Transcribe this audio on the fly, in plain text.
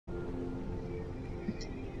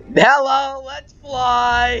Hello, let's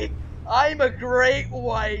fly! I'm a great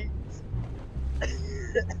white!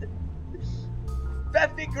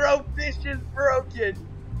 Beffing Grove Fish is broken!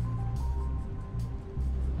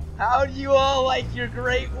 How do you all like your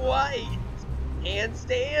great white?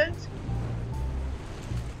 Handstand?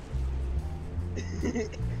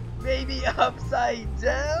 Maybe upside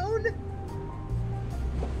down?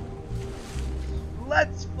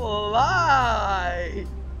 Let's fly!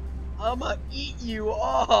 I'ma eat you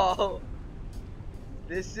all!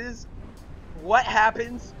 This is what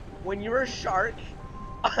happens when you're a shark.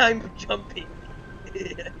 I'm jumping.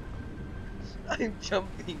 I'm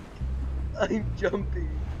jumping. I'm jumping.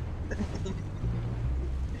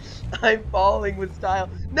 I'm falling with style.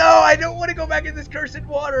 No, I don't want to go back in this cursed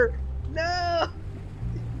water. No.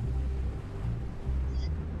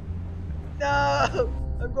 No.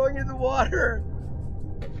 I'm going in the water.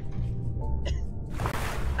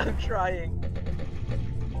 I'm trying.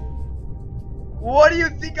 What do you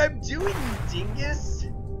think I'm doing, you dingus?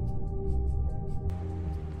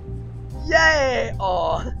 Yay!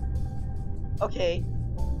 Aw. Okay.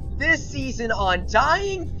 This season on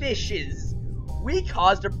Dying Fishes, we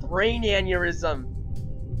caused a brain aneurysm.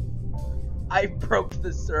 I broke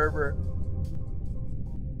the server.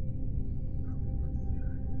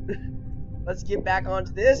 Let's get back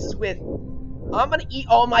onto this with, I'm gonna eat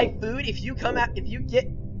all my food. If you come out, if you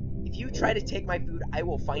try to take my food, I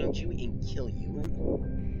will find you and kill you.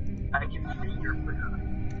 I can eat your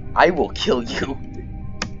food. I will kill you.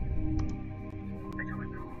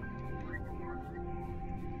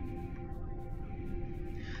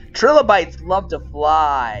 Trilobites love to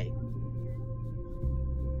fly.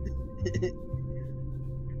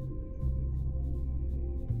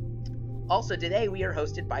 Also, today we are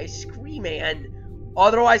hosted by Screeman,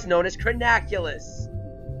 otherwise known as Cranaculus.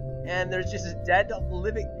 And there's just a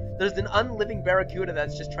there's an unliving barracuda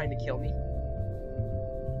that's just trying to kill me.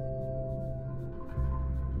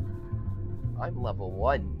 I'm level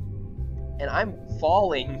 1. And I'm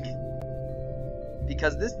falling.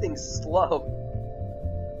 Because this thing's slow.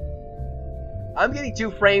 I'm getting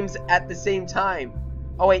 2 frames at the same time.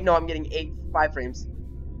 Oh wait, no, I'm getting 5 frames.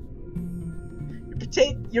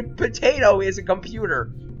 Your potato is a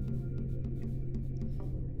computer.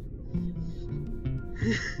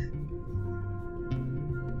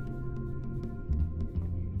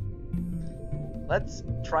 Let's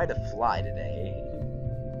try to fly today.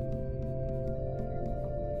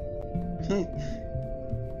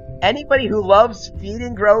 Anybody who loves feed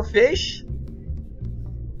and grow fish?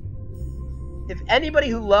 If anybody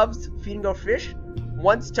who loves feed and grow fish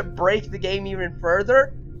wants to break the game even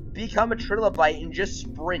further, become a Trilobite and just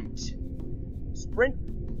sprint. Sprint.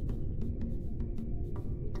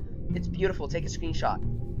 It's beautiful. Take a screenshot.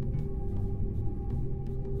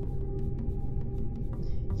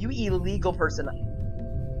 You illegal person.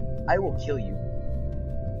 I will kill you.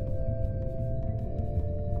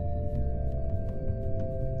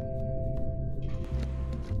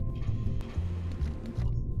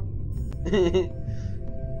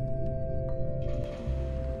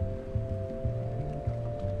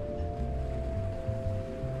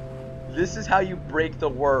 This is how you break the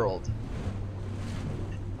world.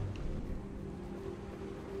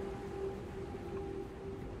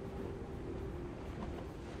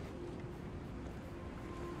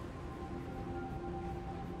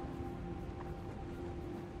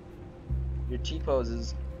 Your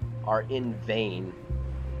T-poses are in vain.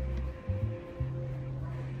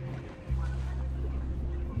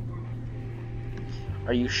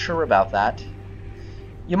 Are you sure about that?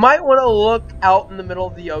 You might want to look out in the middle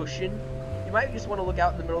of the ocean. You might just want to look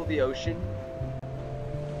out in the middle of the ocean.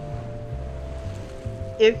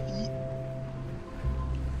 If you...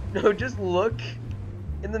 No, just look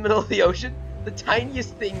in the middle of the ocean. The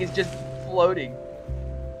tiniest thing is just floating.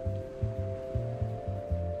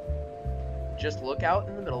 Just look out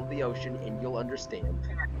in the middle of the ocean and you'll understand.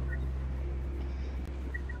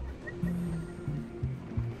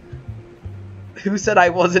 Who said I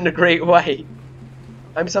wasn't a great white?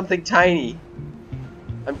 I'm something tiny.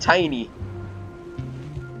 I'm tiny.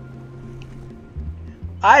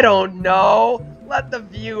 I don't know. Let the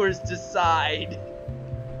viewers decide.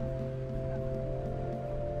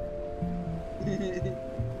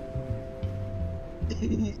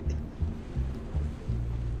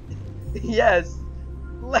 Yes.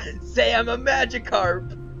 Let's say I'm a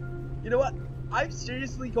Magikarp. You know what? I'm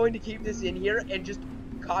seriously going to keep this in here and just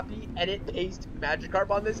copy, edit, paste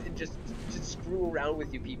Magikarp on this and just screw around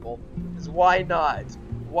with you people. Because why not?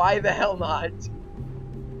 Why the hell not?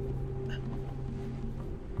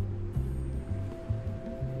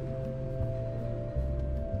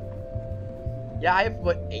 Yeah, I have,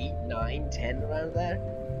 what, 8, 9, 10 around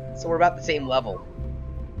there? So we're about the same level.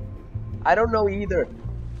 I don't know either.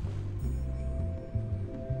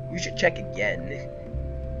 You should check again.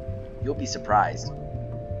 You'll be surprised.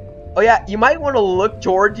 Oh yeah, you might want to look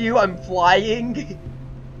toward you. I'm flying.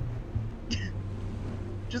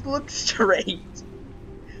 Just look straight.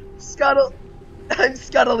 Scuttle. I'm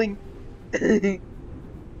scuttling.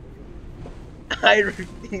 I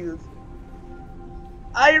refuse.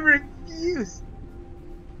 I refuse.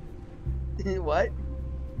 What?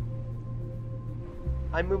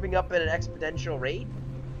 I'm moving up at an exponential rate?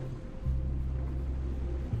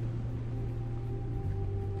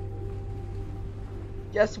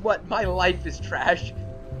 Guess what? My life is trash.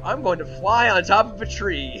 I'm going to fly on top of a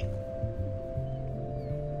tree.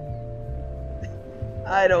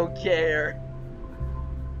 I don't care.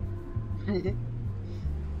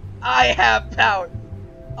 I have power.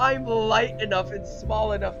 I'm light enough and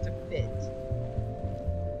small enough to fit.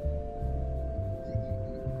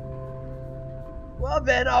 Well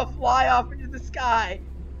then, I'll fly off into the sky,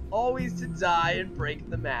 always to die and break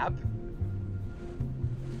the map.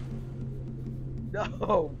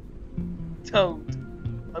 No, don't.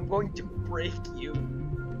 I'm going to break you.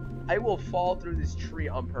 I will fall through this tree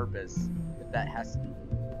on purpose, if that has to be.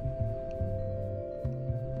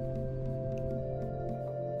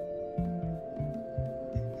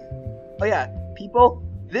 Oh yeah, people,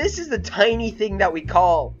 this is the tiny thing that we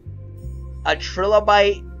call a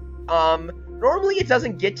Trilobite. Normally it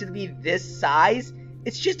doesn't get to be this size.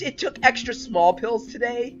 It's just it took extra small pills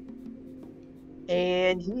today.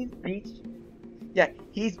 And he's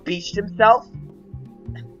beached himself.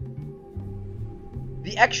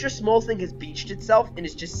 The extra small thing has beached itself and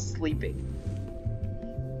is just sleeping.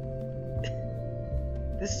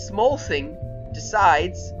 This small thing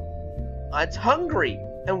decides it's hungry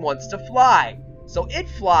and wants to fly. So it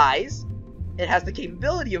flies. It has the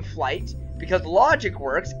capability of flight because logic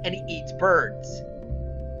works, and it eats birds.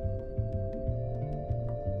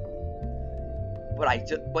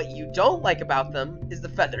 What you don't like about them is the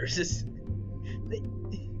feathers.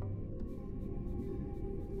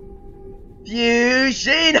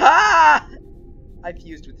 Fusion! Ha! I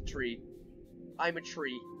fused with the tree. I'm a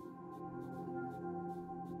tree.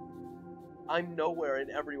 I'm nowhere and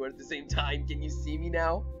everywhere at the same time. Can you see me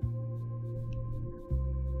now?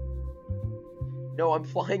 No, I'm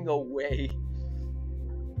flying away.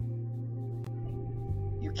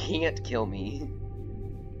 You can't kill me.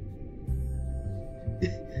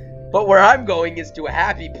 But where I'm going is to a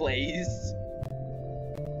happy place.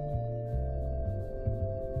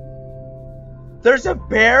 There's a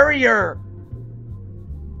barrier!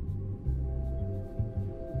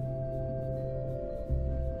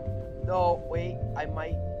 No, wait, I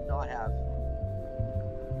might not have.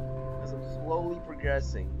 Because I'm slowly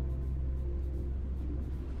progressing.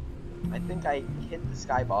 I think I hit the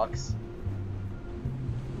skybox.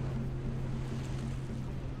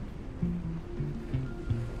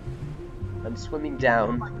 I'm swimming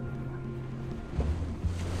down.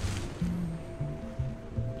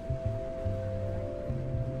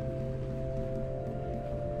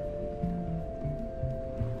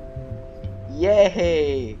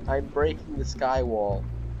 Yay! I'm breaking the sky wall.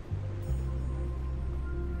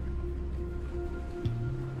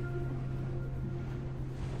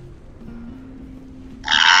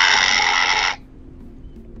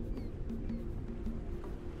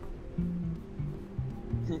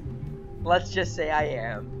 Let's just say I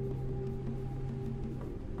am.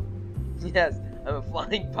 Yes, I'm a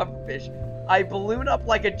flying pufferfish. I balloon up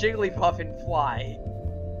like a Jigglypuff and fly.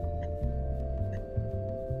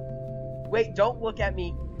 Wait, don't look at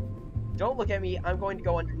me. Don't look at me. I'm going to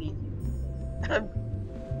go underneath you.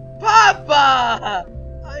 Papa!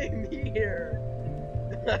 I'm here.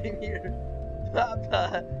 I'm here.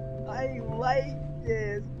 Papa, I like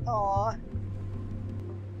this. Aw.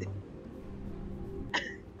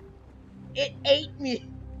 It ate me.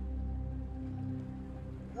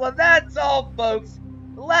 Well, that's all, folks.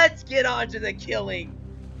 Let's get on to the killing.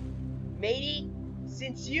 Matey,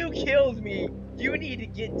 since you killed me, you need to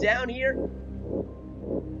get down here.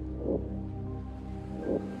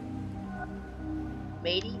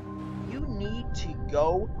 Matey, you need to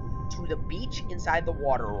go to the beach inside the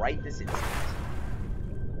water right this instant.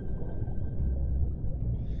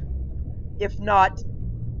 If not,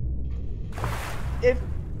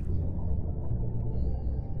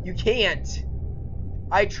 you can't.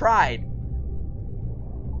 I tried.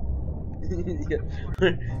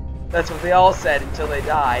 That's what they all said until they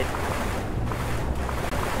died.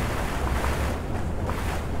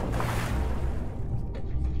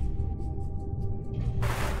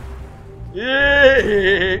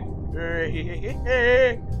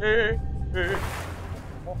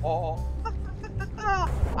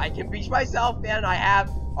 I can beach myself, and I have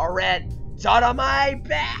a red dot on my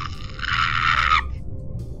back.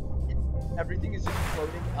 Everything is just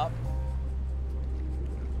floating up.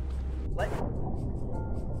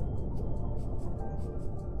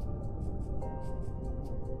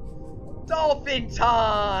 Dolphin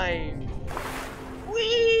time!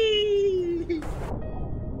 Whee!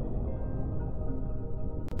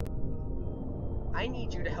 I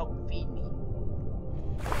need you to help feed me.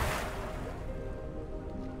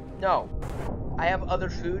 No. I have other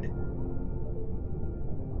food.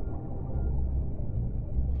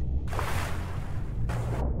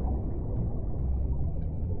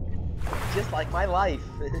 Just like my life.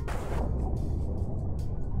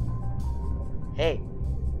 Hey.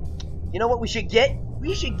 You know what we should get?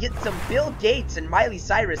 We should get some Bill Gates and Miley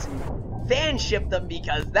Cyrus and fan ship them,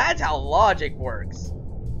 because that's how logic works.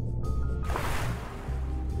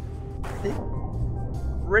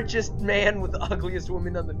 Richest man with the ugliest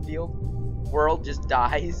woman on the world just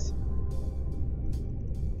dies.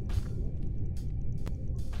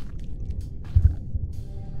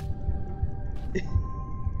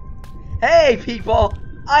 Hey people!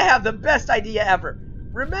 I have the best idea ever!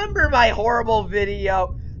 Remember my horrible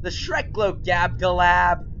video? The Shrek Globe Gab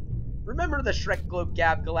Galab. Remember the Shrek Globe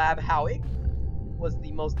Gab Galab, how it was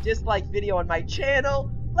the most disliked video on my channel?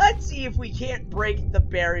 Let's see if we can't break the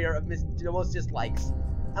barrier of the most dislikes.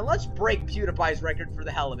 And let's break PewDiePie's record for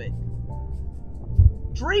the hell of it.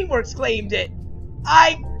 DreamWorks claimed it!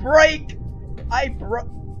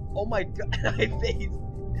 Oh my god, I faced.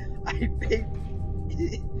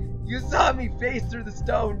 You saw me face through the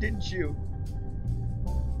stone, didn't you?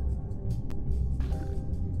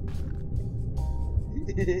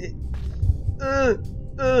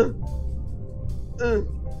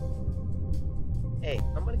 Hey,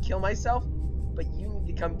 I'm gonna kill myself, but you need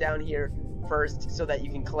to come down here first so that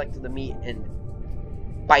you can collect the meat and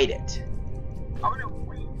bite it.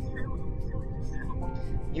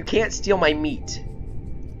 You can't steal my meat.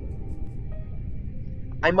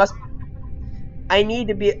 I need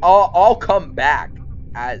to be. I'll come back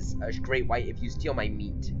as a great white if you steal my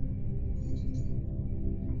meat.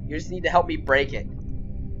 You just need to help me break it.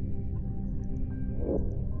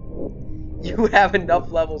 You have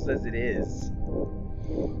enough levels as it is.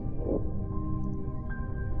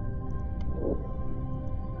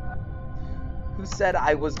 Who said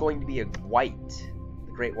I was going to be a white?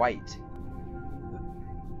 The great white.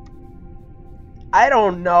 I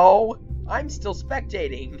don't know. I'm still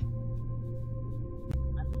spectating.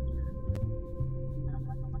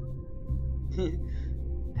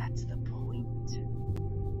 That's the point.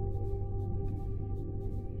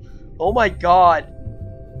 Oh my god.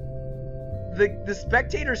 The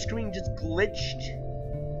spectator screen just glitched.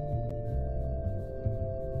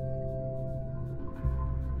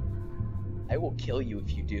 I will kill you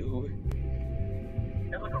if you do.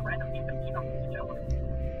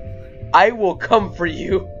 I will come for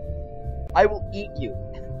you. I will eat you.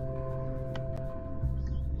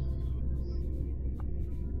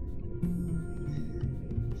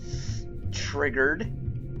 Triggered.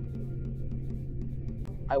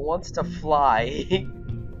 I wants to fly.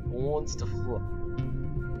 Wants to fly.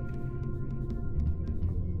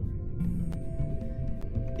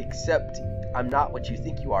 Except I'm not what you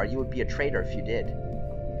think you are. You would be a traitor if you did.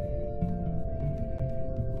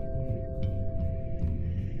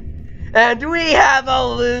 And we have a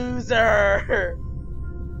loser!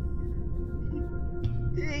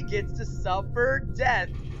 He gets to suffer death,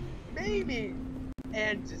 maiming,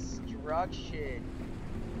 and destruction.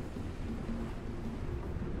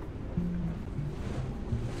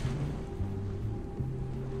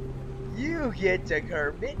 You get to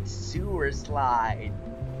commit sewer slide.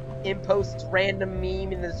 Imposts random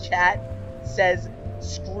meme in the chat, says,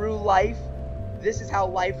 screw life. This is how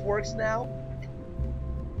life works now.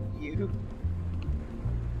 You.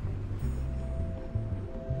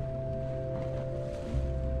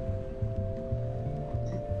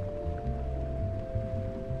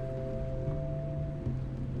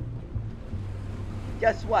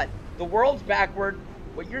 Guess what? The world's backward.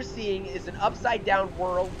 What you're seeing is an upside down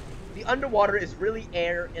world. The underwater is really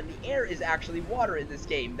air, and the air is actually water in this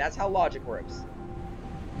game. That's how logic works.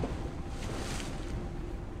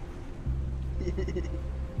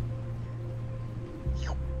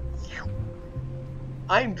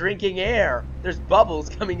 I'm drinking air. There's bubbles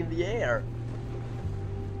coming in the air.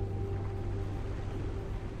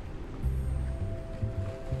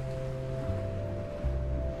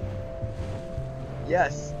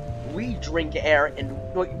 Yes, we drink air, and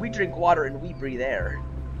we drink water, and we breathe air.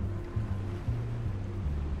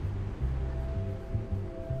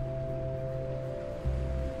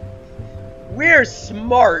 We're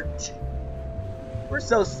smart. We're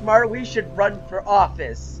so smart, we should run for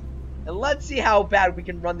office. And let's see how bad we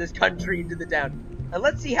can run this country into the down. And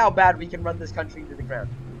let's see how bad we can run this country into the ground.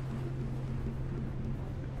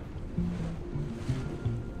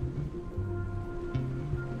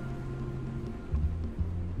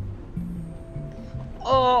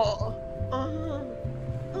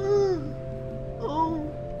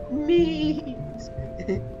 Me.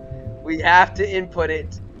 We have to input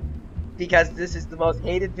it because this is the most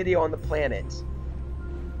hated video on the planet.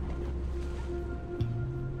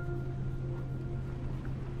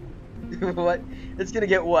 What? It's gonna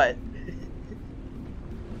get what?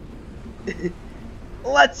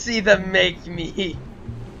 Let's see them make me.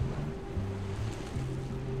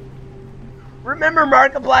 Remember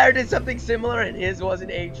Markiplier did something similar and his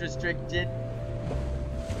wasn't age restricted?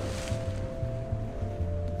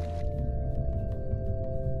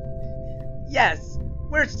 Yes,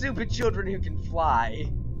 we're stupid children who can fly.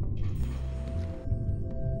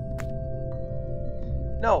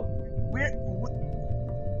 No,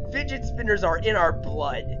 fidget spinners are in our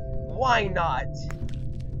blood. Why not?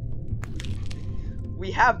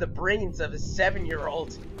 We have the brains of a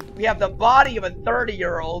 7-year-old. We have the body of a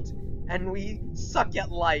 30-year-old. And we suck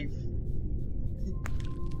at life.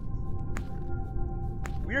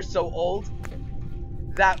 We're so old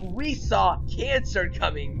that we saw cancer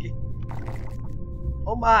coming.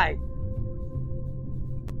 Oh my.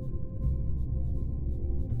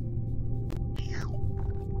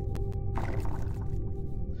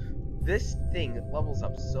 This thing levels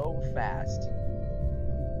up so fast.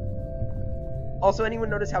 Also, anyone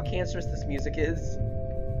notice how cancerous this music is?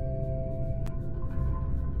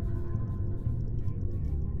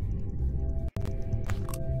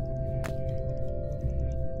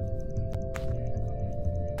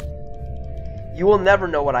 You will never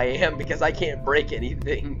know what I am because I can't break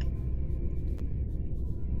anything.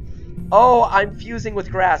 Oh, I'm fusing with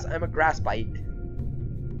grass. I'm a grass bite.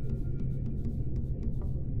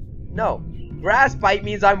 No. Grass bite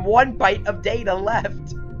means I'm 1 byte of data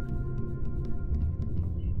left.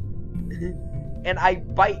 And I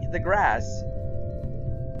bite the grass.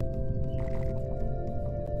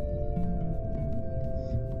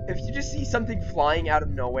 If you just see something flying out of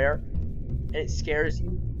nowhere and it scares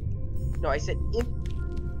you. No, I said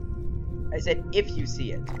if you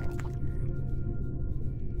see it.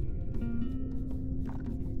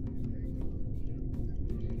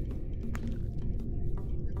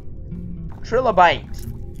 Trilobite.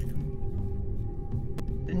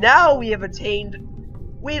 Now we have attained.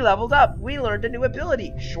 We leveled up. We learned a new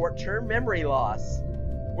ability. Short-term memory loss.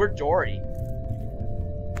 We're Dory.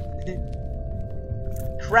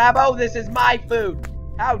 Crabbo, this is my food.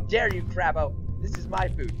 How dare you, Crabbo? This is my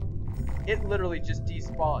food. It literally just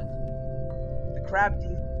despawned. The crab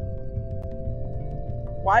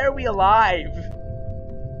Why are we alive?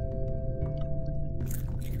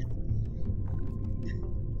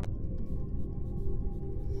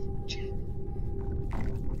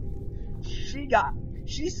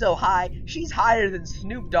 She's so high. She's higher than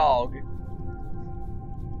Snoop Dogg.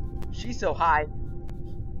 She's so high.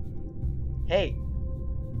 Hey.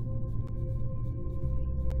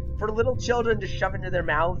 For little children to shove into their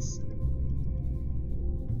mouths.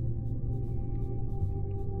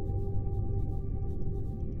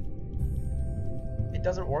 It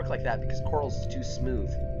doesn't work like that because coral's too smooth.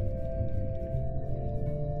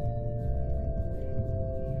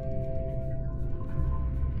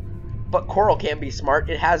 But coral can be smart.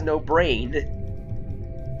 It has no brain.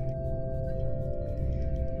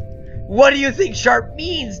 What do you think sharp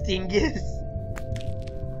means, dingus?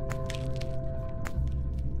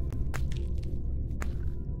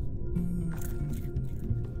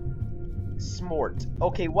 Smart.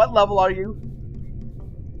 Okay, what level are you?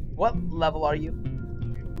 What level are you?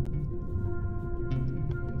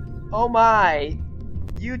 Oh my!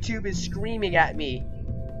 YouTube is screaming at me.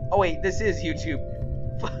 Oh wait, this is YouTube.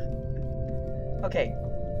 Okay,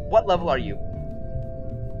 what level are you?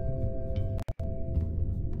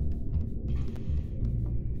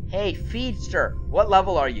 Hey, Feedster, what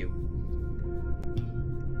level are you?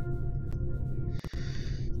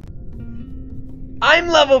 I'm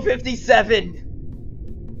level 57!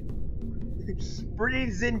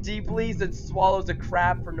 Breathes in deeply and swallows a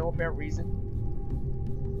crab for no apparent reason.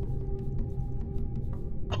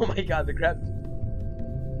 Oh my god, the crab.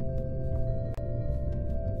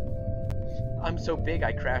 I'm so big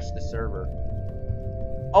I crashed the server.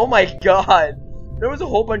 Oh my god! There was a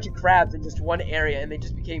whole bunch of crabs in just one area and they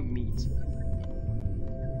just became meat.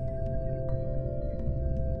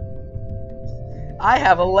 I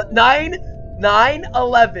have 9,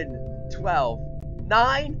 11, 12,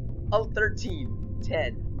 9, 13,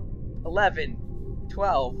 10, 11,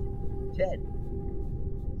 12, 10,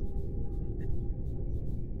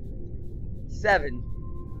 7,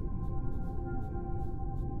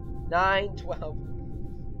 9, 12.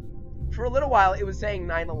 For a little while, it was saying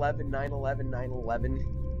 9/11, 9/11, 9/11.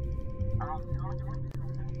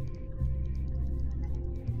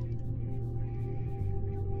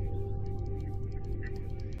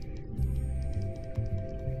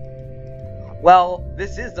 Well,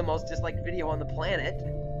 this is the most disliked video on the planet.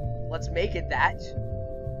 Let's make it that.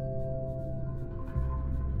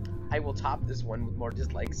 I will top this one with more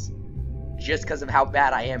dislikes. Just because of how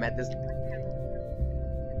bad I am at this.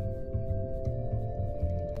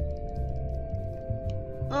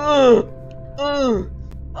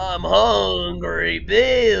 I'm hungry.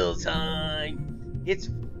 Bill time.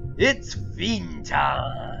 It's feeding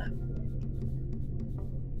time.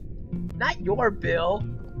 Not your Bill.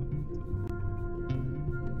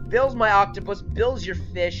 Bill's my octopus, Bill's your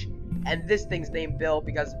fish, and this thing's named Bill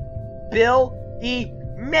because Billy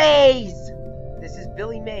Mays! This is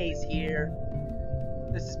Billy Mays here.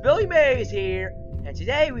 This is Billy Mays here, and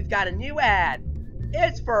today we've got a new ad.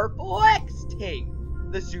 It's for Flex Tape,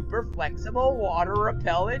 the super flexible water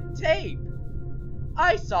repellent tape.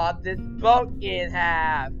 I sawed this boat in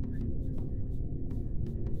half.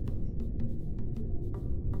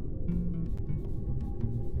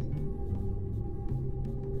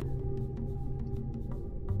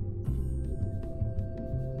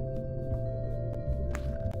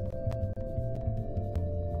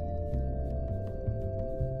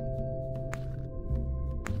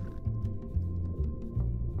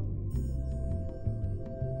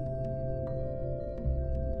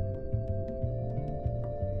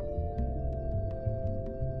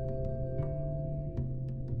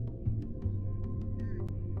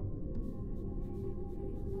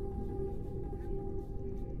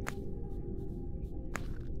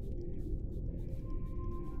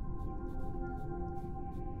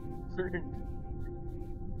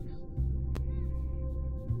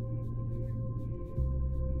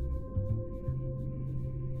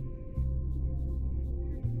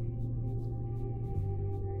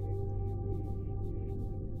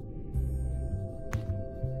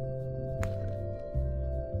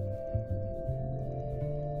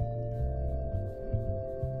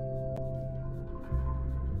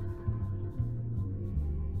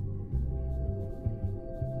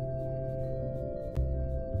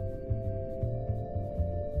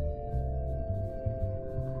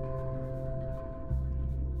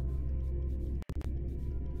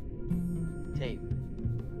 Tape.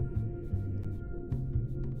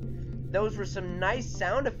 Those were some nice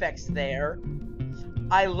sound effects there.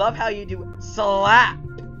 I love how you do slap,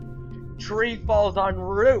 tree falls on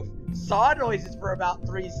roof, saw noises for about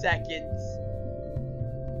 3 seconds.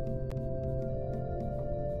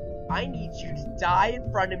 I need you to die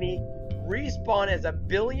in front of me, respawn as a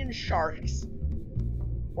billion sharks,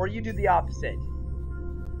 or you do the opposite.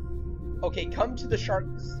 Okay, come to the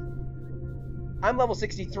sharks. I'm level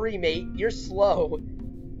 63, mate. You're slow.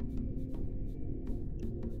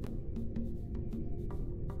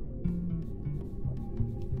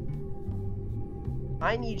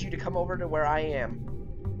 I need you to come over to where I am.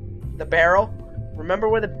 The barrel? Remember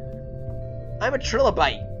where the... I'm a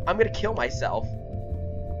Trilobite. I'm gonna kill myself.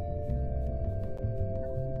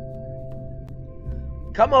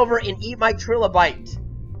 Come over and eat my Trilobite.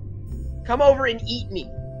 Come over and eat me.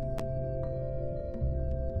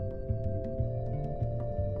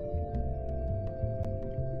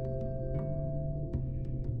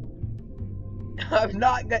 I'm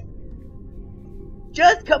not gonna...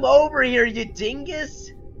 Just come over here, you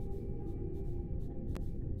dingus!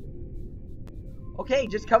 Okay,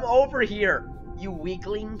 just come over here, you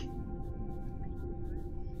weakling.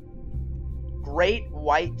 Great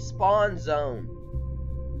White Spawn Zone.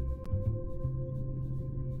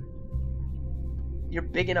 You're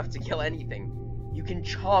big enough to kill anything. You can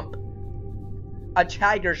chomp a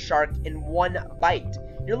tiger shark in one bite.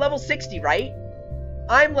 You're level 60, right?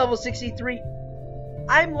 I'm level 63.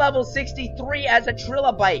 I'm level 63 as a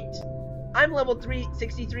Trilobite. I'm level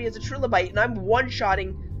 63 as a Trilobite, and I'm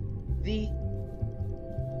one-shotting the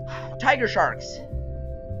tiger sharks.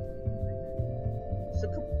 So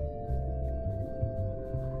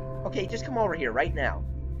okay, just come over here right now.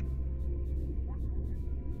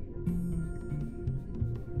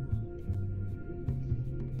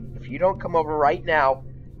 If you don't come over right now,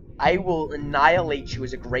 I will annihilate you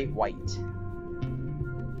as a great white.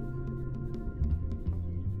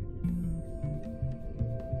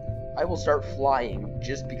 I will start flying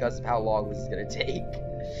just because of how long this is going to take.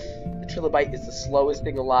 The Trilobite is the slowest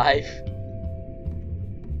thing alive.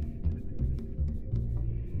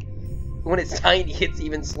 When it's tiny, it's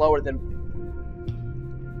even slower than...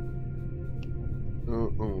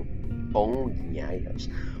 Oh, yes.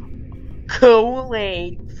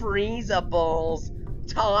 Kool-Aid, freezables.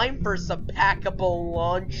 Time for some packable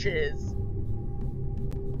lunches.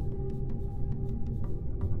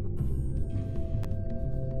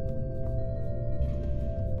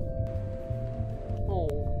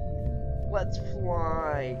 Oh, let's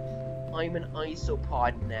fly. I'm an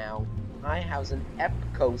isopod now. I house an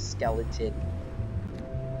epcoskeleton.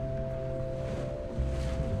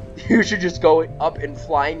 You should just go up and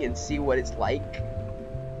flying and see what it's like.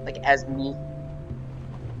 Like, as me.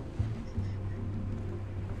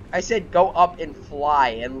 I said go up and fly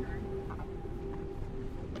and...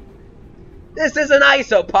 This is an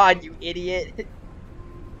isopod, you idiot!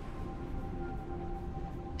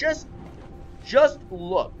 Just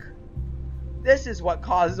look. This is what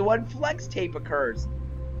causes when flex tape occurs.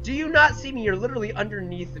 Do you not see me? You're literally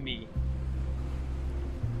underneath me.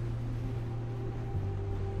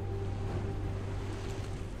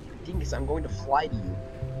 Dingus, I'm going to fly to you.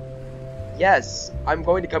 Yes, I'm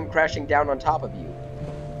going to come crashing down on top of you.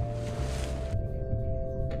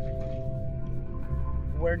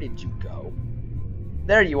 Where did you go?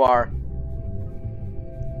 There you are.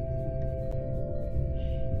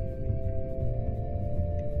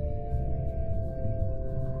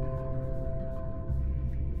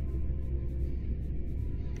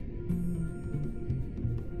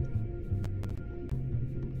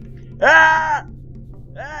 Ah!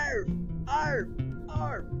 Arf! Arf!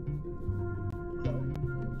 Arf!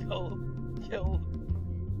 Go! Kill!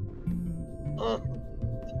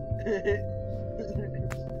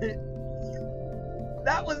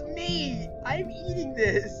 That was me! I'm eating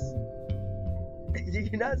this!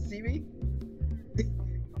 Did you not see me?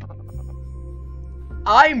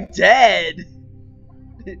 I'm dead!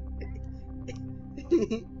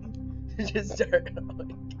 Just start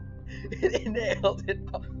like, it nailed it.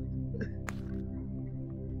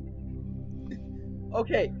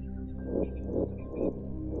 Okay.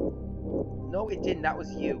 No, it didn't. That was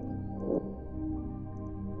you.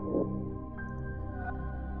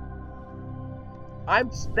 I'm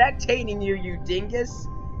spectating you, you dingus.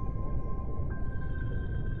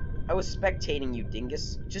 I was spectating you,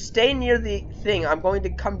 dingus. Just stay near the thing. I'm going to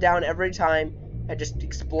come down every time and just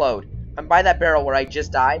explode. I'm by that barrel where I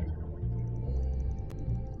just died.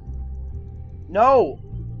 No!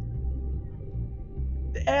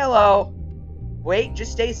 Hello! Wait,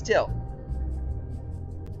 just stay still.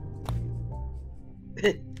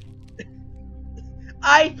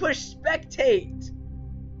 I pushed spectate!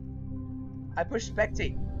 I pushed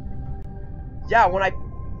spectate. Yeah, when I...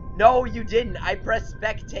 No, you didn't. I pressed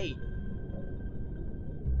spectate.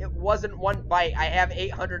 It wasn't one bite. I have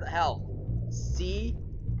 800 health. See?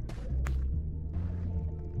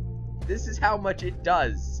 This is how much it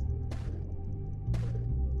does.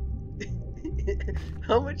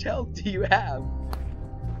 How much health do you have?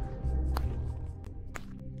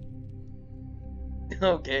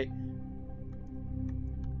 Okay.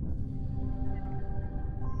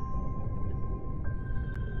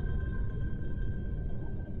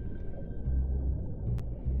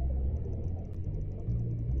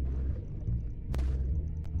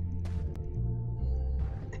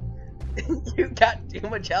 You got too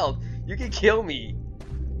much health. You can kill me.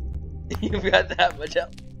 You've got that much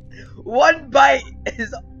health. One bite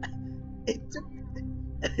is...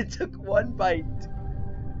 It took one bite.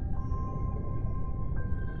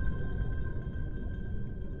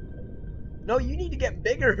 No, you need to get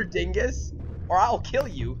bigger, dingus, or I'll kill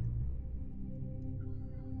you.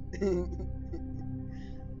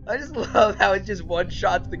 I just love how it just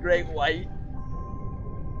one-shots the Great White.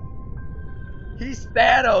 He's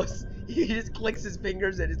Thanos. He just clicks his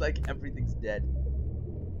fingers and it's like everything's dead.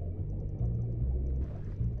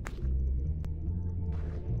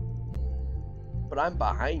 But I'm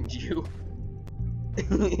behind you.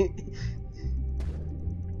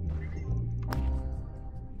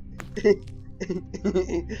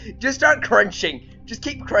 Just start crunching. Just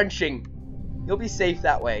keep crunching. You'll be safe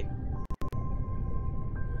that way.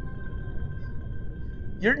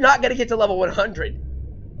 You're not gonna get to level 100.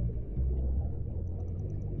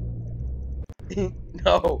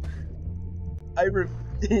 No. I'm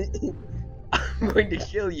going to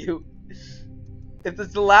kill you. If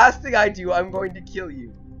it's the last thing I do, I'm going to kill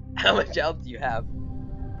you. How much health do you have?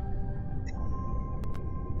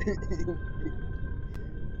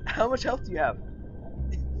 How much health do you have?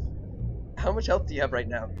 How much health do you have right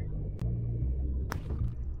now?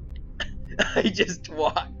 I just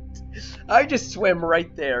walked. I just swam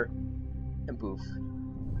right there. And poof.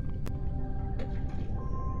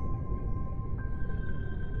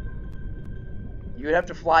 You would have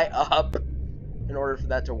to fly up in order for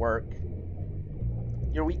that to work.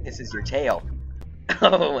 Your weakness is your tail.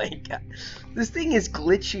 Oh my god. This thing is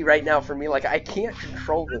glitchy right now for me. Like, I can't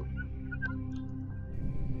control it.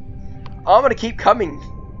 I'm gonna keep coming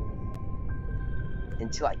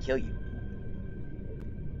until I kill you.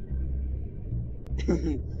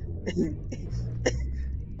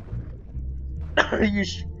 Are you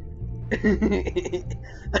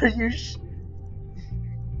Are you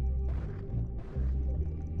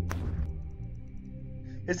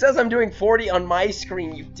It says I'm doing 40 on my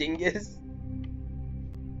screen, you dingus.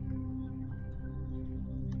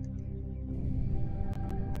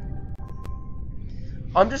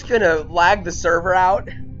 I'm just gonna lag the server out.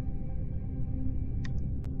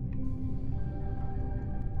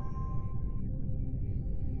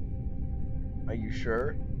 Are you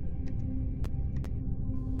sure?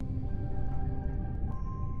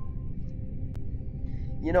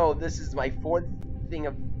 You know, this is my 4th thing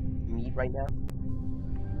of meat right now.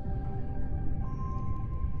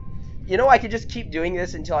 You know, I could just keep doing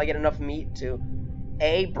this until I get enough meat to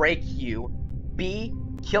A, break you, B,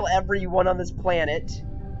 kill everyone on this planet.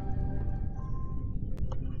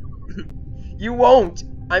 You won't!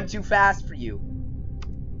 I'm too fast for you.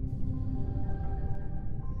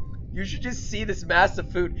 You should just see this mass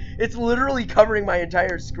of food. It's literally covering my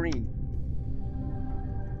entire screen.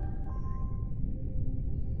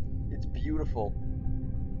 It's beautiful.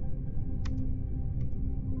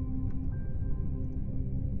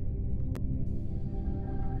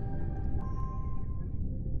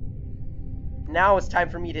 Now it's time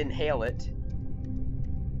for me to inhale it.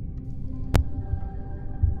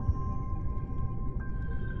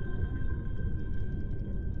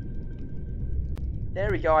 There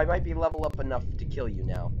we go, I might be level up enough to kill you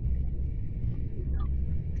now.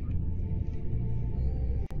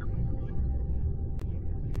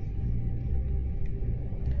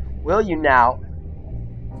 Will you now?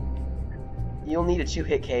 You'll need a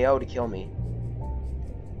 2-hit KO to kill me.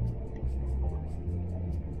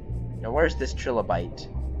 Now where's this Trilobite?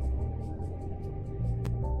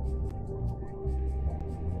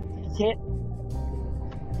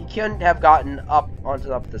 He can't have gotten up onto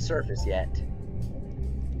the surface yet.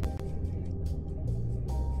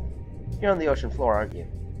 You're on the ocean floor, aren't you?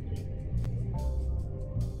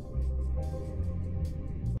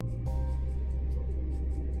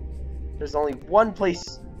 There's only one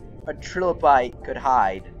place a Trilobite could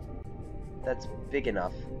hide that's big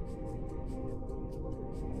enough.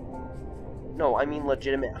 No, I mean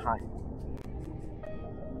legitimate hide.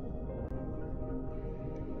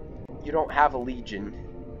 You don't have a legion.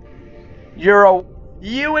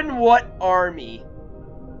 You in what army?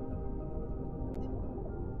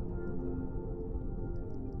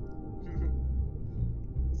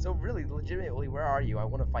 So really, legitimately, where are you? I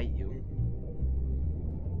want to fight you.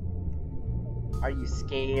 Are you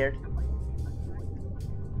scared?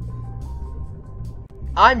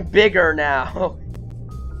 I'm bigger now.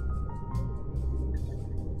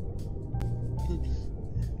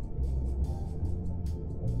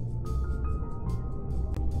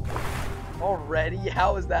 Already?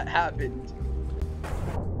 How has that happened?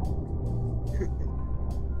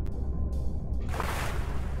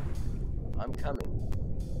 I'm coming.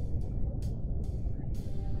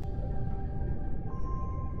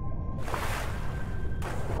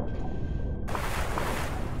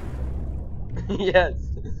 Yes,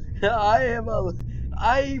 I am a.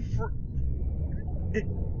 I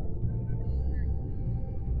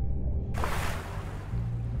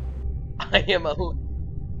am a.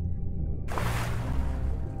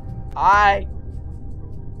 I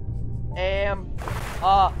am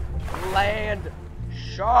a land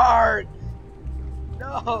shark.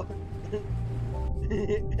 No.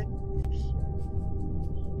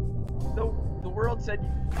 The world said.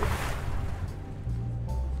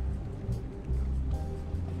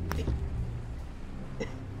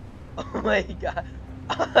 Oh my god.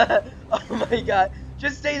 Oh my god.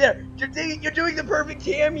 Just stay there. You're doing the perfect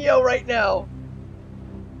cameo right now.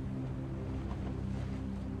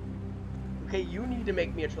 Okay, you need to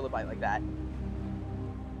make me a Trilobite like that.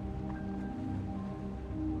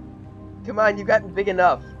 Come on, you've gotten big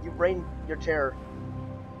enough. You've brained your chair.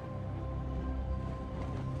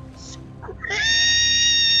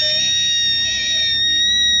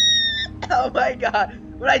 Oh my god.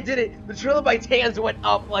 When I did it, the Trilobite's hands went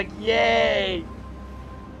up like, yay!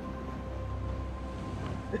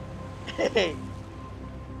 Hey!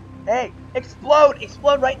 Hey! Explode!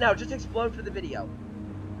 Explode right now! Just explode for the video.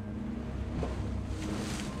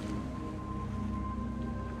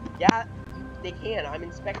 Yeah, they can. I'm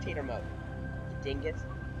in spectator mode. You dingus.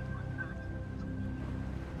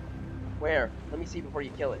 Where? Let me see before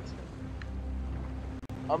you kill it.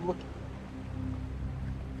 I'm looking.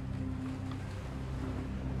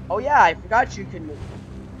 Oh yeah, I forgot you could move.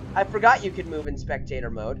 I forgot you could move in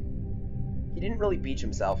spectator mode. He didn't really beach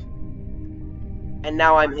himself. And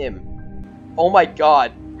now I'm him. Oh my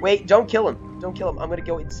god. Wait, don't kill him. Don't kill him. I'm gonna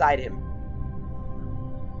go inside him.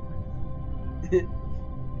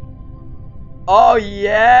 Oh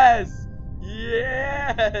yes!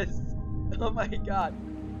 Yes! Oh my god.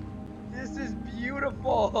 This is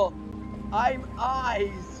beautiful. I'm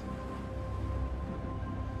eyes.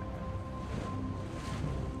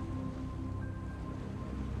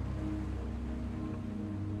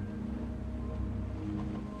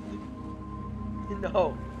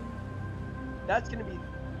 No. That's gonna be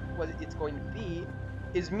what it's going to be,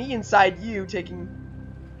 is me inside you taking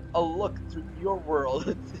a look through your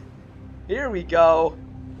world. Here we go.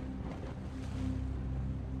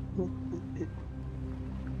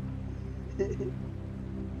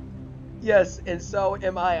 Yes, and so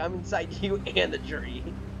am I. I'm inside you and the jury.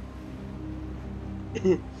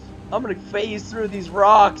 I'm gonna phase through these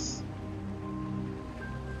rocks.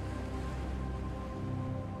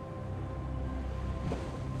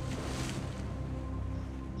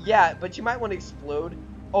 Yeah, but you might want to explode.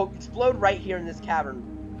 Oh, explode right here in this cavern.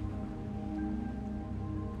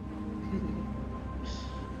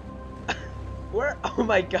 Where? Oh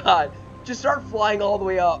my god. Just start flying all the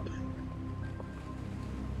way up.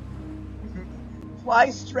 Fly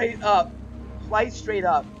straight up. Fly straight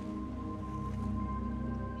up.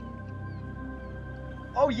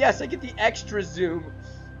 Oh yes, I get the extra zoom.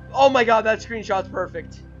 Oh my god, that screenshot's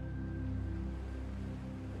perfect.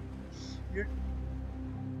 You're...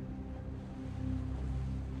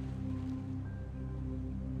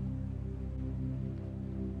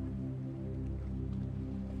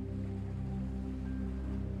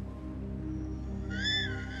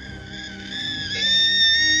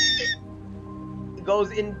 It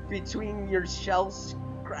goes in between your shells,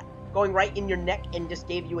 going right in your neck, and just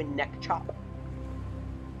gave you a neck chop.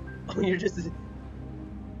 Oh, you're just...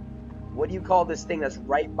 What do you call this thing that's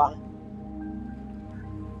right behind?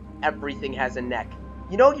 Everything has a neck.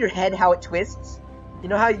 You know your head, how it twists? You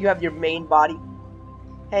know how you have your main body?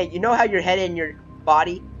 Hey, you know how your head and your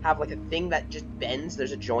body have like a thing that just bends?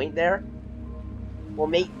 There's a joint there? Well,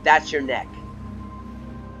 mate, that's your neck.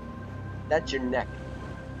 That's your neck.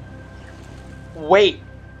 Wait.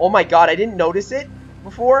 Oh my god, I didn't notice it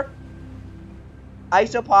before.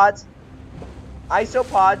 Isopods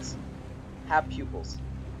have pupils.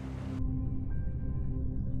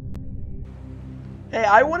 Hey,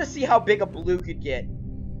 I want to see how big a blue could get.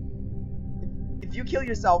 If you kill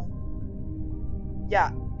yourself...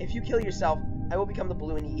 Yeah, if you kill yourself, I will become the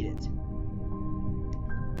blue and eat it.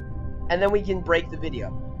 And then we can break the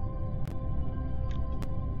video.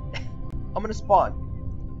 I'm gonna spawn.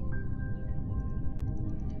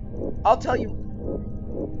 I'll tell you...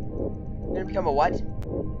 You're gonna become a what?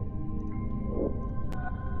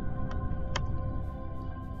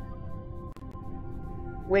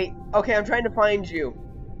 Wait, okay, I'm trying to find you.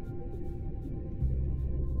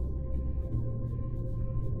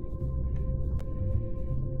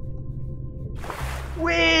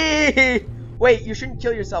 Whee! Wait, you shouldn't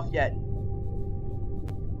kill yourself yet.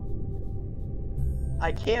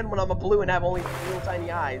 I can when I'm a blue and have only little tiny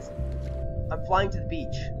eyes. I'm flying to the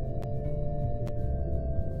beach.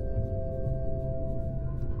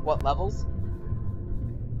 What levels?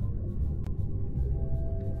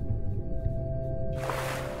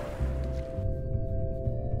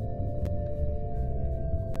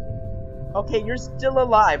 Okay, you're still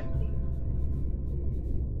alive.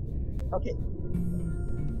 Okay.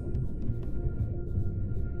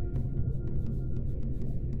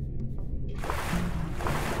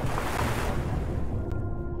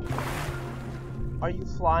 Are you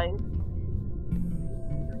flying?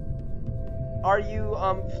 Are you,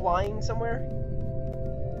 flying somewhere?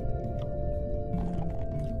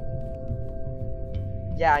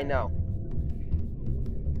 Yeah, I know.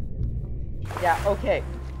 Yeah, okay.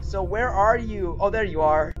 So where are you? Oh, there you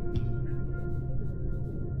are.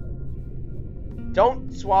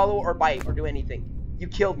 Don't swallow or bite or do anything. You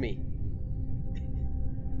killed me.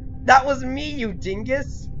 That was me, you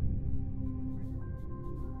dingus!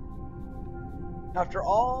 After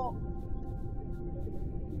all...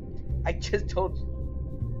 I just told you.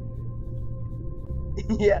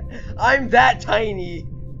 Yeah, I'm that tiny.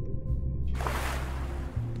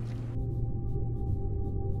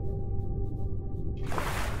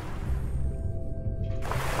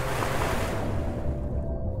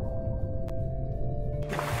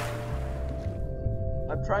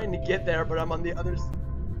 I'm trying to get there, but I'm on the other side.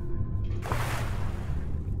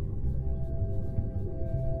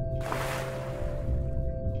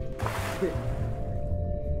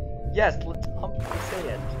 Yes, let's hump the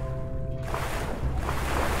sand.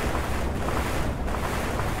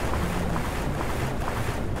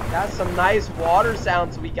 That's some nice water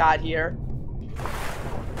sounds we got here.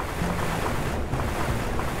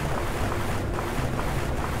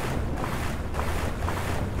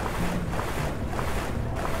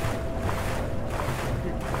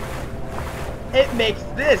 It makes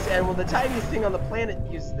this, and well, the tiniest thing on the planet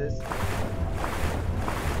uses this.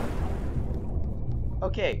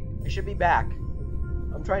 Okay, I should be back.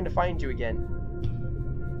 I'm trying to find you again.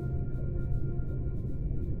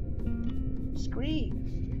 Scream.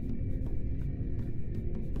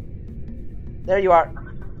 There you are.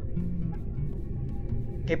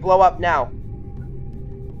 Okay, blow up now.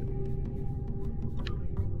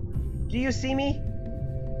 Do you see me?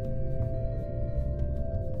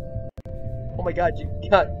 Oh my god, you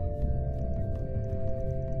got...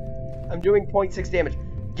 I'm doing 0.6 damage.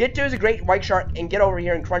 Get to the great white shark and get over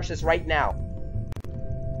here and crunch this right now.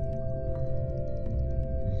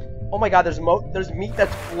 Oh my god, there's meat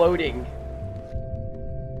that's floating.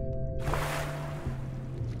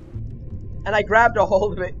 And I grabbed a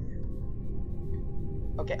hold of it.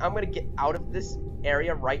 Okay, I'm gonna get out of this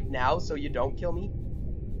area right now so you don't kill me.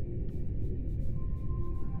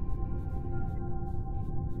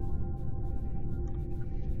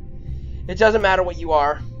 It doesn't matter what you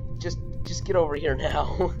are. Just get over here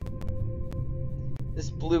now. This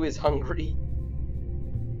blue is hungry.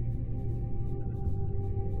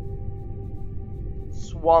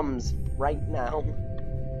 Swums right now.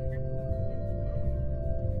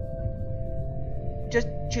 Just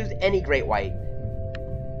choose any great white.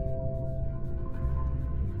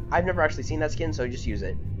 I've never actually seen that skin, so just use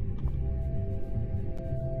it.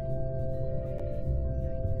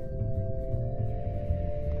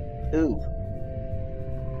 Ooh.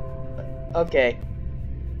 Okay.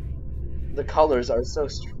 The colors are so...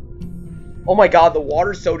 Oh my god, the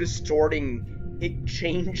water's so distorting. It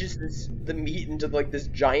changes the meat into like this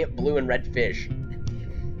giant blue and red fish.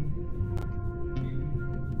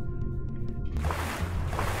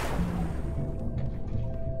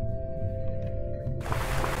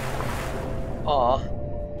 Aw.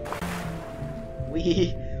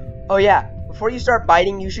 Oh yeah, before you start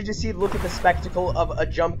biting, you should just look at the spectacle of a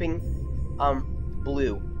jumping,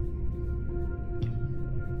 blue.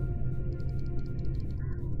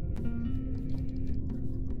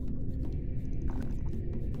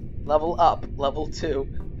 Level up, level 2,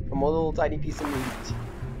 from a little tiny piece of meat.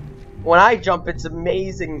 When I jump, it's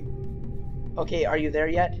amazing. Okay, are you there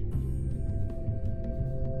yet?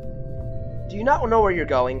 Do you not know where you're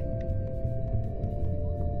going?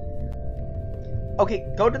 Okay,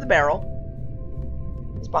 go to the barrel.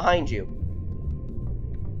 It's behind you.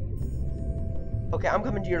 Okay, I'm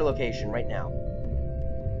coming to your location right now.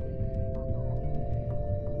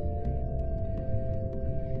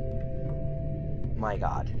 My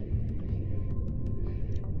god.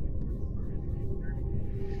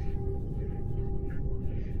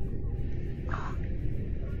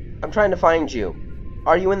 I'm trying to find you.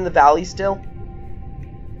 Are you in the valley still?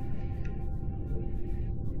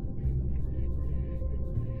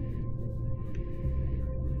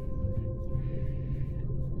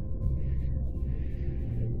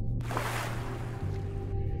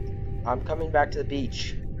 I'm coming back to the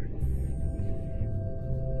beach.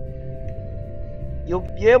 You'll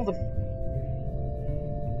be able to...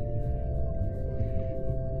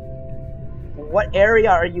 What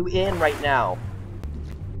area are you in right now?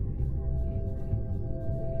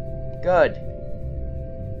 Good.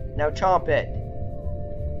 Now chomp it.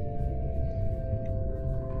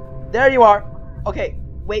 There you are. Okay,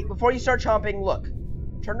 wait, before you start chomping, look.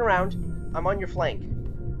 Turn around. I'm on your flank.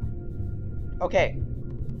 Okay.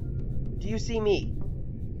 Do you see me?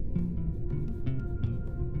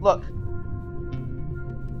 Look.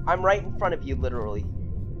 I'm right in front of you, literally.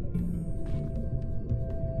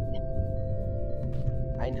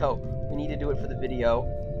 I know. We need to do it for the video.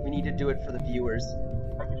 We need to do it for the viewers.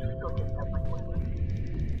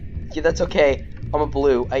 Yeah, that's okay. I'm a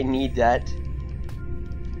blue. I need that.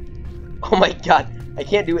 Oh my god. I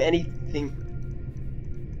can't do anything.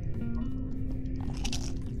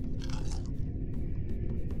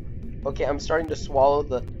 Okay, I'm starting to swallow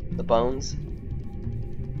the bones.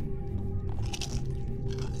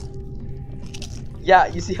 Yeah,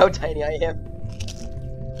 you see how tiny I am?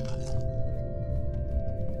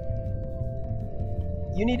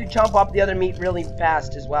 You need to chomp up the other meat really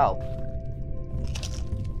fast as well.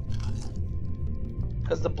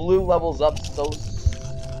 Because the blue levels up so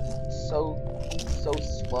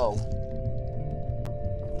slow.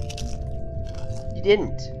 You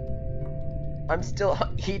didn't. I'm still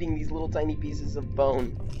eating these little tiny pieces of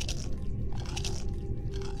bone.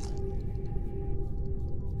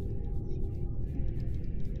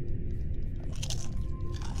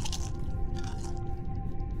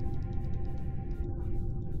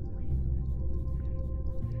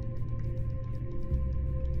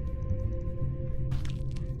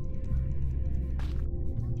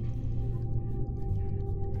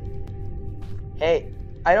 Hey,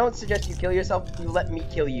 I don't suggest you kill yourself. You let me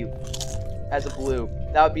kill you as a blue.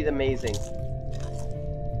 That would be amazing.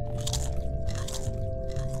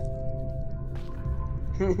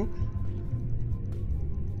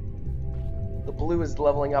 The blue is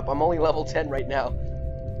leveling up. I'm only level 10 right now.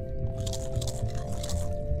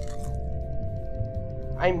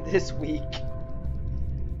 I'm this weak.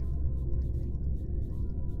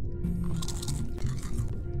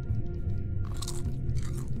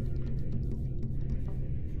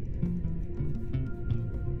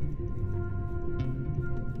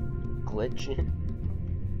 Glitch.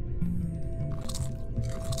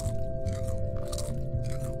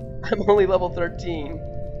 I'm only level 13.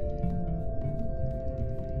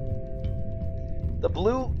 The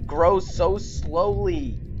blue grows so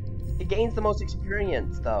slowly. It gains the most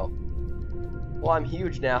experience, though. Well, I'm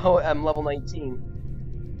huge now. I'm level 19.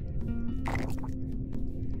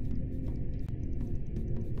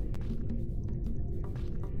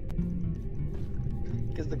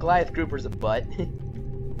 Because the Goliath grouper's a butt.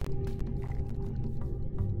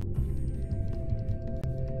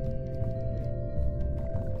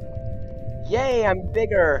 Yay, I'm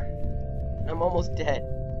bigger. I'm almost dead.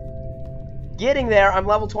 Getting there, I'm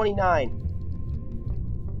level 29.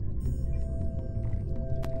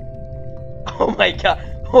 Oh my god,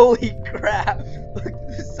 holy crap. Look at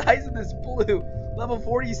the size of this blue. Level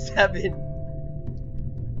 47.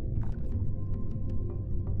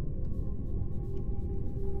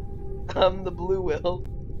 The blue will.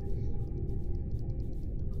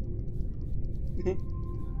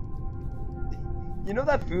 You know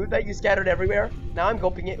that food that you scattered everywhere? Now I'm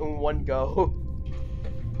gulping it in one go.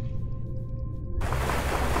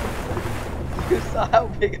 You saw how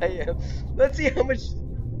big I am. Let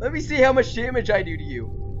me see how much damage I do to you.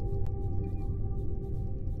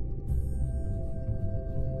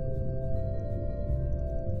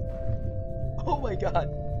 Oh my god.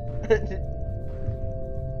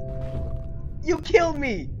 You killed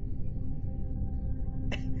me!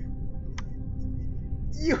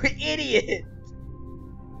 You idiot!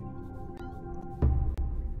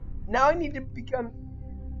 Now I need to become...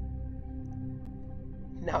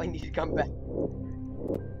 Now I need to come back.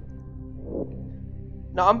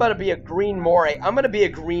 No, I'm about to be a green moray. I'm gonna be a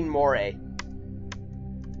green moray.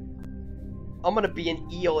 I'm gonna be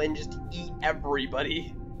an eel and just eat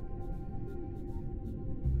everybody.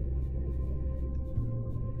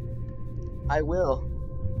 I will.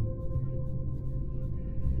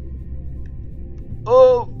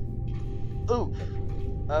 Oh! Oof.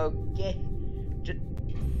 Okay.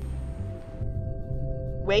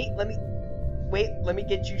 Wait, let me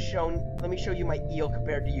get you shown. Let me show you my eel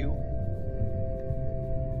compared to you.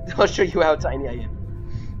 I'll show you how tiny I am.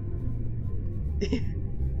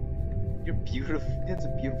 You're beautiful. It's a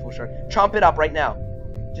beautiful shark. Chomp it up right now.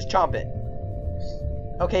 Just chomp it.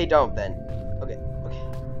 Okay, don't then. Okay, okay.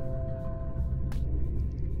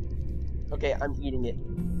 Okay, I'm eating it.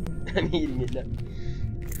 I'm eating it now.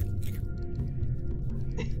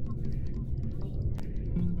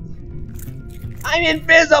 I'm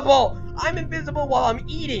invisible! I'm invisible while I'm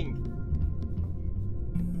eating!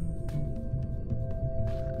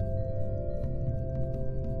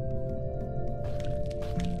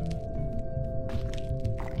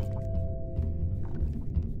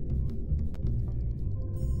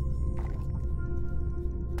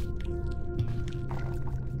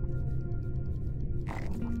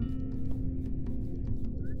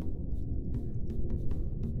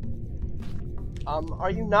 Are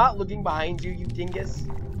you not looking behind you, you dingus?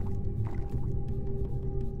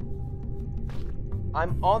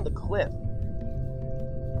 I'm on the cliff.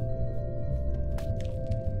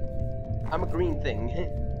 I'm a green thing.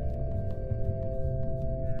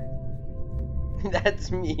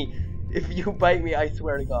 That's me. If you bite me, I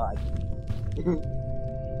swear to God.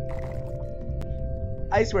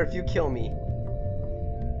 I swear if you kill me.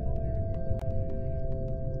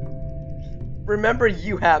 Remember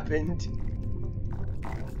you happened.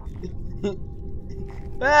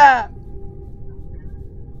 Ah!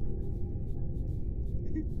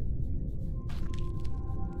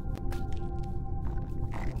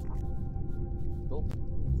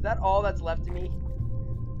 Is that all that's left of me?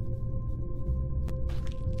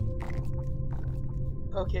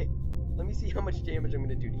 Okay, let me see how much damage I'm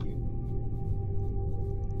gonna do to you.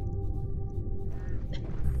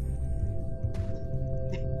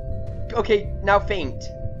 Okay, now faint.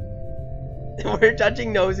 We're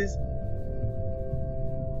touching noses.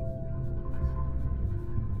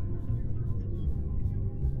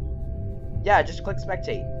 Yeah, just click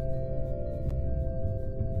spectate.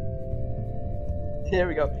 There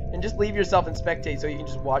we go. And just leave yourself in spectate so you can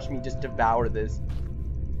just watch me just devour this.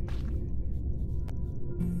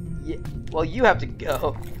 Yeah, well, you have to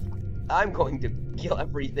go. I'm going to kill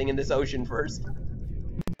everything in this ocean first.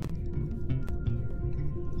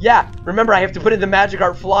 Yeah, remember I have to put in the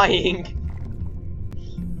Magikarp flying.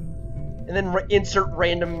 And then insert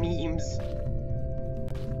random memes.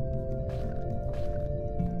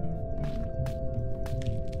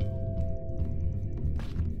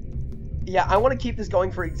 Yeah, I want to keep this going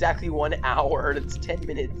for exactly 1 hour. It's 10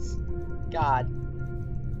 minutes. God.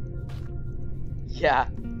 Yeah.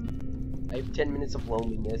 I have 10 minutes of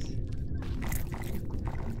loneliness.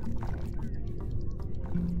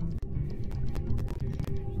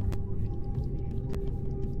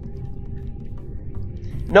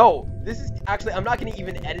 No, this is actually, I'm not going to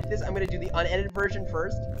even edit this. I'm going to do the unedited version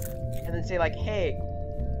first. And then say like, hey,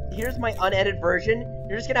 here's my unedited version.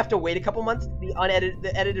 You're just going to have to wait a couple months. The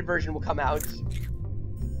edited version will come out.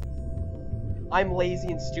 I'm lazy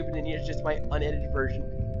and stupid and here's just my unedited version.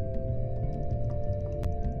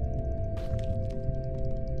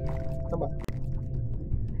 Come on.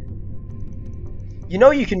 You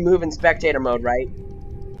know you can move in spectator mode, right?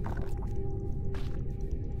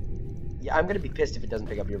 Yeah, I'm gonna be pissed if it doesn't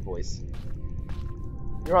pick up your voice.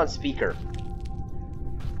 You're on speaker.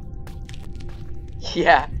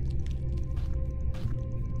 Yeah.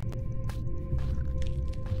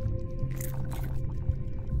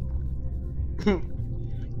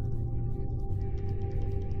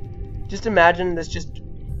 Just imagine this just...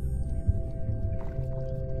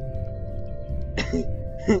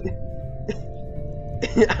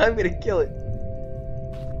 I'm gonna kill it.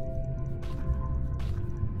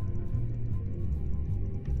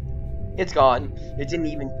 It's gone. It didn't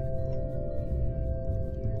even...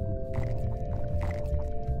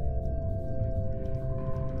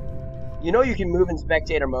 You know you can move in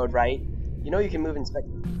spectator mode, right? You know you can move in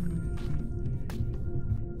spectator...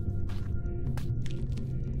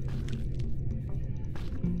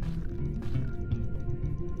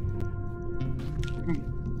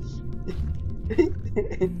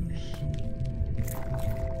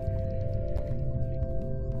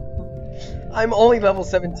 I'm only level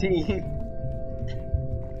 17.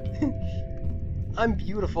 I'm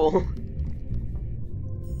beautiful.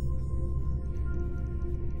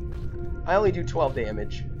 I only do 12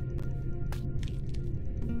 damage.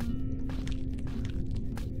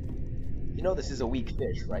 You know this is a weak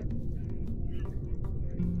fish, right?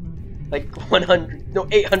 Like 100, no,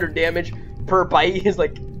 800 damage per bite is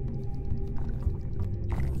like...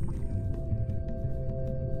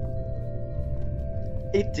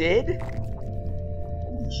 It did?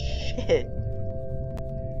 Holy shit.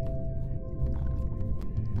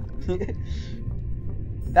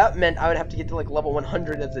 That meant I would have to get to like level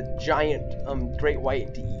 100 as a giant great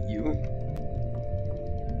white to eat you.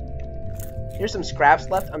 Here's some scraps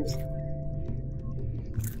left.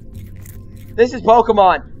 This is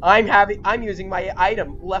Pokemon. I'm using my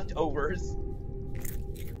item leftovers.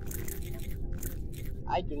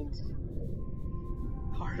 I gained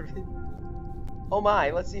harvest. Oh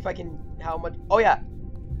my, let's see if I can, how much, oh yeah,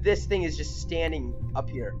 this thing is just standing up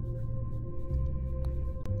here.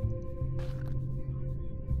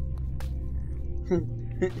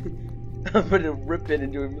 I'm gonna rip it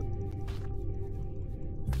into him.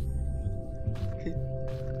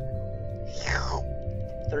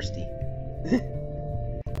 Thirsty.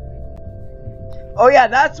 Oh yeah,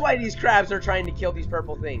 that's why these crabs are trying to kill these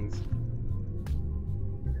purple things.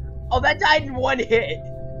 Oh, that died in 1 hit.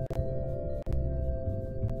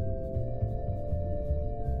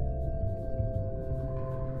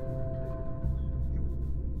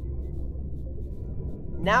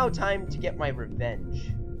 Now time to get my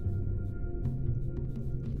revenge.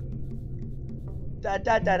 Da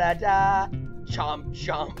da da da da. Chomp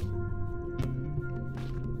chomp.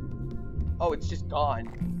 Oh, it's just gone.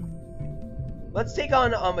 Let's take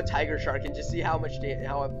on a tiger shark and just see how much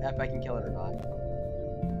if I can kill it or not.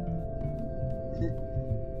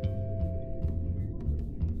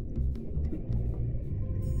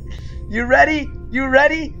 You ready? You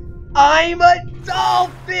ready? I'm a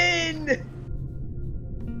dolphin!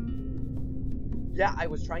 Yeah, I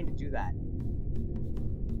was trying to do that.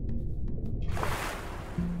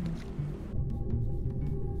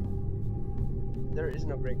 There is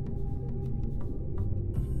no break.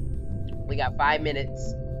 We got 5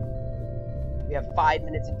 minutes. We have 5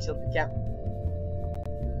 minutes until the count.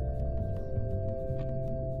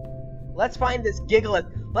 Let's find this Gigalith.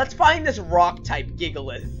 Let's find this rock type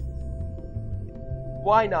Gigalith.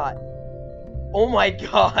 Why not? Oh my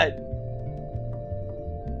god.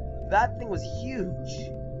 That thing was huge.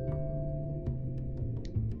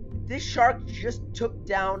 This shark just took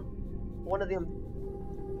down one of them.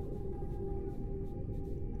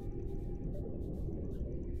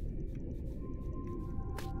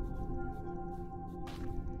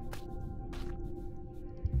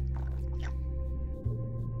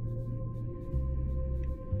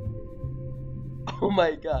 Oh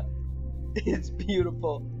my god. It's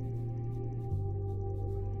beautiful.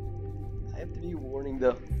 I have to be warning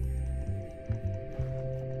though.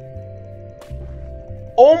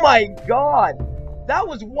 Oh my god! That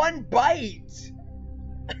was one bite!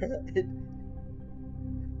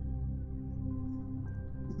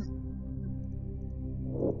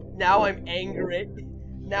 Now I'm angry.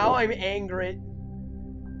 Now I'm angry.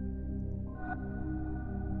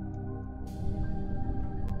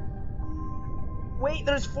 Wait,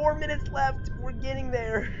 there's 4 minutes left. We're getting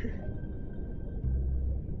there.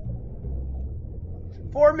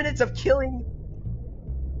 4 minutes of killing.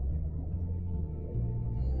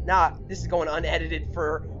 Nah, this is going unedited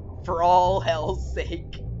for all hell's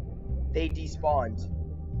sake. They despawned.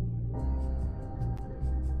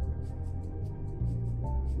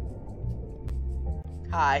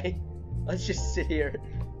 Hi. Let's just sit here.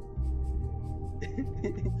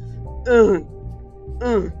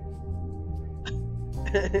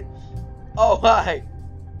 Oh, hi.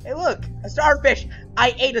 Hey, look, a starfish.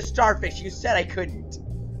 I ate a starfish. You said I couldn't.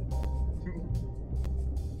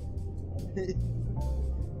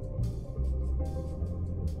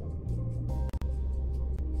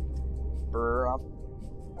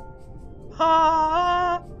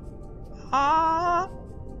 Ha, ha,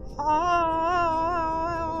 ha.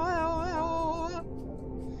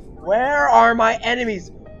 Where are my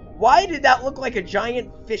enemies? Why did that look like a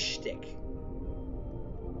giant fish stick?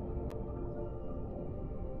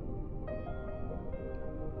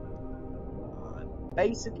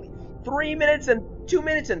 Basically 3 minutes and 2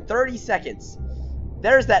 minutes and 30 seconds.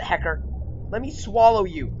 There's that hacker. Let me swallow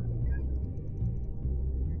you.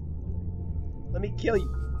 Let me kill you.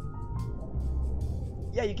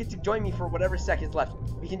 Yeah, you get to join me for whatever seconds left.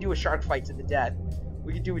 We can do a shark fight to the death.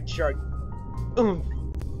 We can do a shark.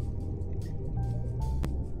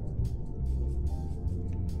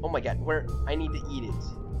 Oh my god, where? I need to eat it.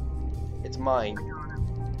 It's mine.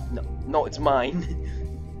 No, it's mine.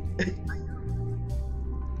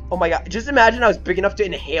 Oh my god, just imagine I was big enough to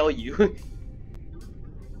inhale you.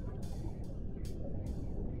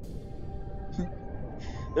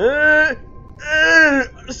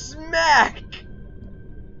 Smack!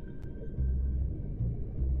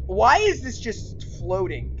 Why is this just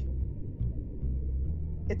floating?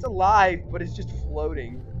 It's alive, but it's just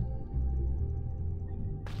floating.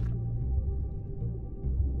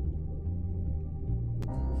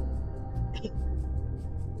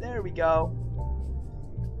 There we go.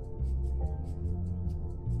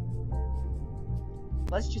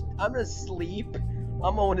 Let's just, I'm gonna sleep.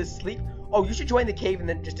 I'm going to sleep. Oh, you should join the cave and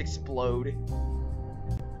then just explode.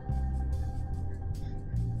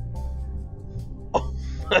 Oh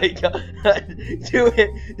my god. Do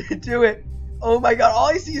it. Do it. Oh my god, all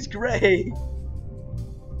I see is gray.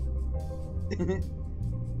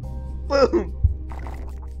 Boom.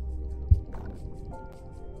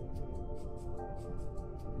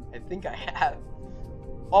 I think I have.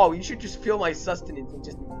 Oh, you should just feel my sustenance and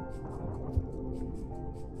just...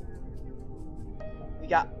 We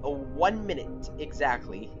got a 1 minute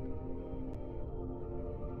exactly.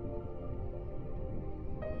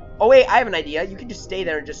 Oh wait, I have an idea. You can just stay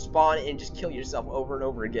there and just spawn and just kill yourself over and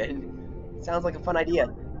over again. Sounds like a fun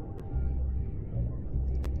idea.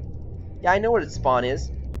 Yeah, I know where the spawn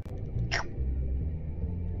is.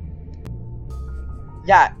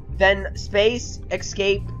 Yeah, then space,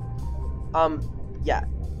 escape. Yeah.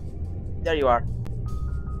 There you are.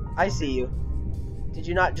 I see you. Did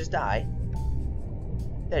you not just die?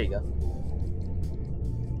 There you go.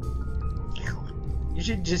 You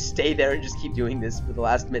should just stay there and just keep doing this for the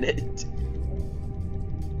last minute.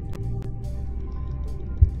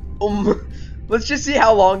 Let's just see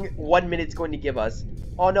how long 1 minute's going to give us.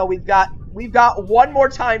 Oh no, we've got one more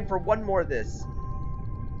time for one more of this.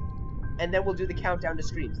 And then we'll do the countdown to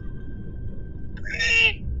screams.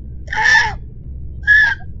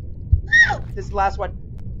 This is the last one.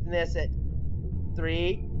 And that's it.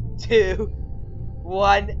 3, 2,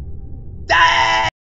 1.